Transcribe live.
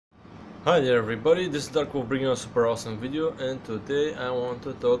Hi there everybody, this is DarkVlog bringing you a super awesome video, and today I want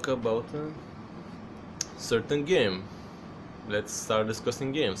to talk about a certain game. Let's start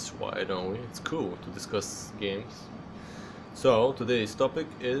discussing games, why don't we? It's cool to discuss games. So today's topic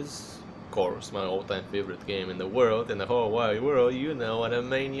is, of course, my all-time favorite game in the world, in the whole wide world. You know what I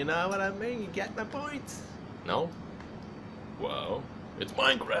mean, you get my point? No? Well, it's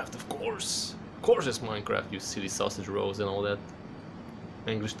Minecraft, of course. Of course it's Minecraft, you silly sausage rolls and all that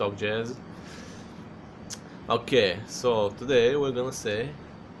English talk jazz. Okay, so today we're gonna say,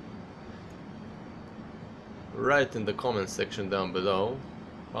 write in the comment section down below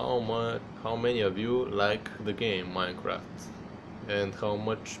how many of you like the game Minecraft and how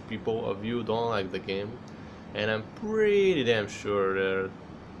much people of you don't like the game. And I'm pretty damn sure that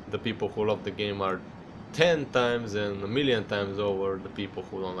the people who love the game are 10 times and a million times over the people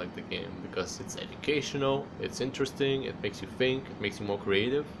who don't like the game, because it's educational, it's interesting, it makes you think, it makes you more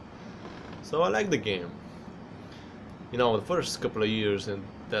creative. So I like the game. You know, the first couple of years in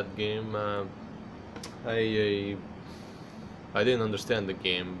that game, I didn't understand the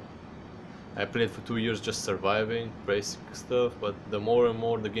game. I played for 2 years just surviving, basic stuff, but the more and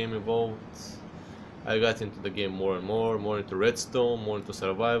more the game evolved, I got into the game more and more into redstone, more into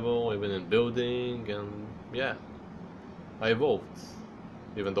survival, even in building, and yeah, I evolved.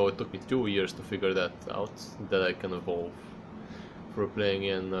 Even though it took me 2 years to figure that out, that I can evolve for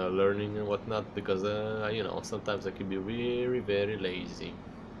playing and learning and whatnot, because you know, sometimes I can be very lazy.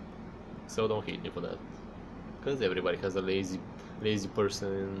 So don't hate me for that, because everybody has a lazy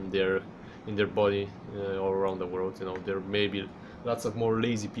person in their body all around the world. You know, there may be lots of more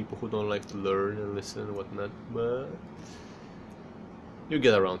lazy people who don't like to learn and listen and whatnot, but you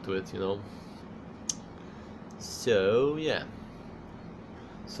get around to it, you know. So yeah,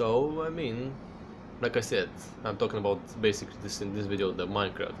 so I mean, like I said, I'm talking about basically this in this video, the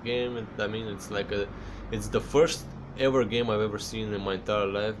Minecraft game. I mean, it's the first ever game I've ever seen in my entire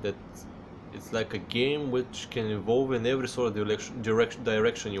life that it's like a game which can evolve in every sort of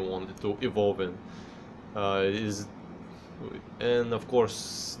direction you want it to evolve in. It is, and of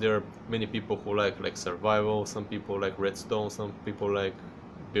course there are many people who like survival, some people like redstone, some people like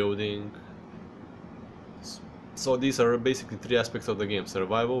building. So these are basically three aspects of the game: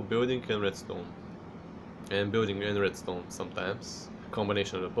 survival, building, and redstone. And building and redstone sometimes,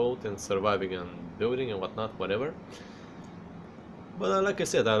 combination of both, and surviving and building and whatnot, whatever. But like I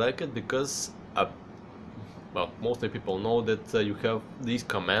said, I like it because well, mostly people know that you have these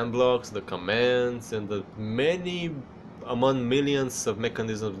command blocks, the commands, and the many among millions of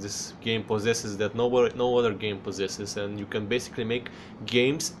mechanisms this game possesses that no other game possesses, and you can basically make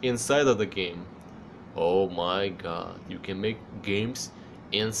games inside of the game. Oh my god, you can make games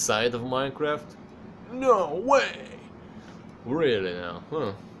inside of Minecraft? No way! Really now,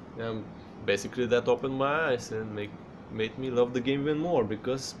 huh? Basically that opened my eyes and made me love the game even more,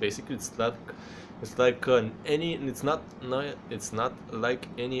 because basically it's like it's not like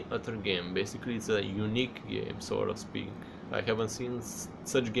any other game. Basically it's a unique game, so to speak. I haven't seen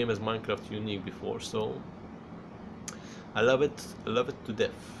such game as Minecraft unique before, so I love it. I love it to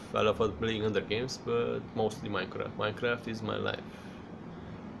death. I love playing other games, but mostly Minecraft. Minecraft is my life.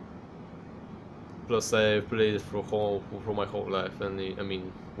 Plus, I played it for my whole life, and I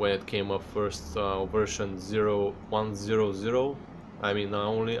mean, when it came up first, version 0100. I mean,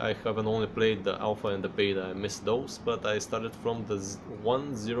 I haven't only played the alpha and the beta. I missed those, but I started from the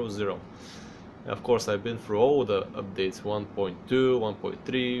 100. Of course, I've been through all the updates: 1.2,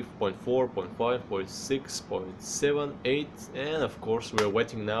 1.3, 0.4, 0.5, 0.6, 0.7, 8, and of course, we're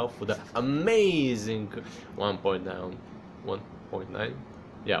waiting now for the amazing 1.9. 1.9.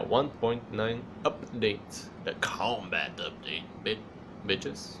 Yeah, 1.9 update. The combat update.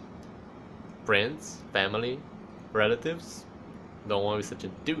 Bitches. Friends. Family. Relatives. Don't want to be such a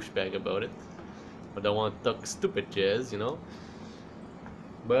douchebag about it. I don't want to talk stupid jazz, you know.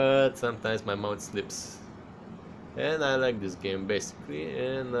 But sometimes my mouth slips. And I like this game basically,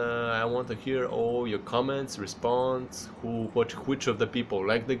 and I want to hear all your comments, response, which of the people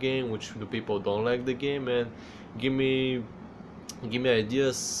like the game, which of the people don't like the game, and give me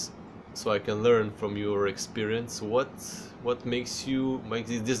ideas so I can learn from your experience. What makes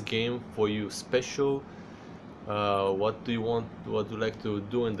this game for you special? What do you want? What do you like to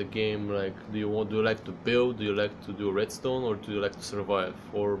do in the game? Like, do you like to build? Do you like to do redstone, or do you like to survive?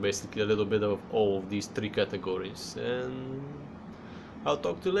 Or basically a little bit of all of these three categories. And I'll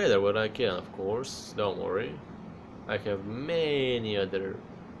talk to you later when I can, of course. Don't worry. I have many other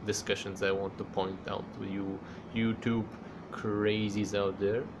discussions I want to point out to you YouTube crazies out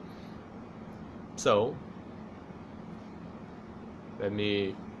there. So let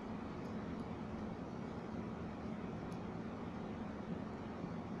me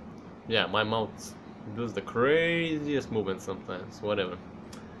Yeah, my mouth does the craziest movement sometimes. Whatever.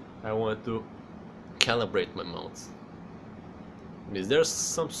 I want to calibrate my mouth. Is there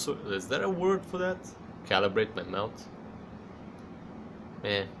is there a word for that? Calibrate my mouth?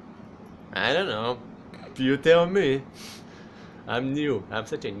 Eh, I don't know. You tell me. I'm new. I'm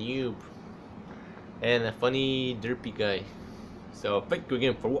such a noob. And a funny, derpy guy. So thank you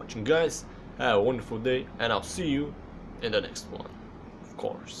again for watching, guys. Have a wonderful day, and I'll see you in the next one. Of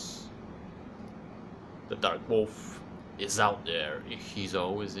course. The Dark Wolf is out there. He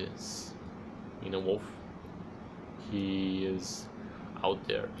always is. You know, Wolf? He is out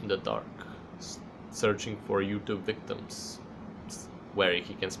there in the dark, searching for YouTube victims, where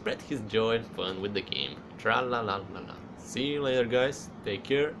he can spread his joy and fun with the game. Tra la la la la. See you later, guys. Take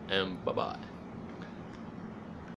care and bye bye.